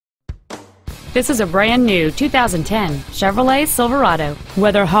This is a brand new 2010 Chevrolet Silverado.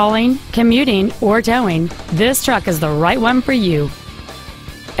 Whether hauling, commuting, or towing, this truck is the right one for you.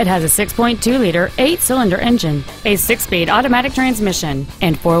 It has a 6.2-liter 8-cylinder engine, a 6-speed automatic transmission,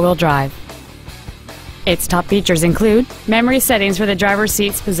 and 4-wheel drive. Its top features include memory settings for the driver's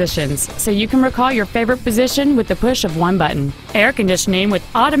seat's positions, so you can recall your favorite position with the push of one button, air conditioning with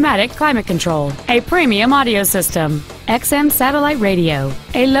automatic climate control, a premium audio system, XM satellite radio,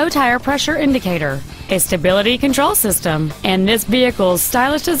 a low tire pressure indicator, a stability control system, and this vehicle's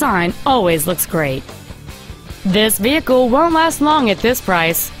stylish design always looks great. This vehicle won't last long at this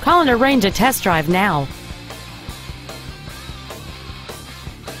price. Call and arrange a test drive now.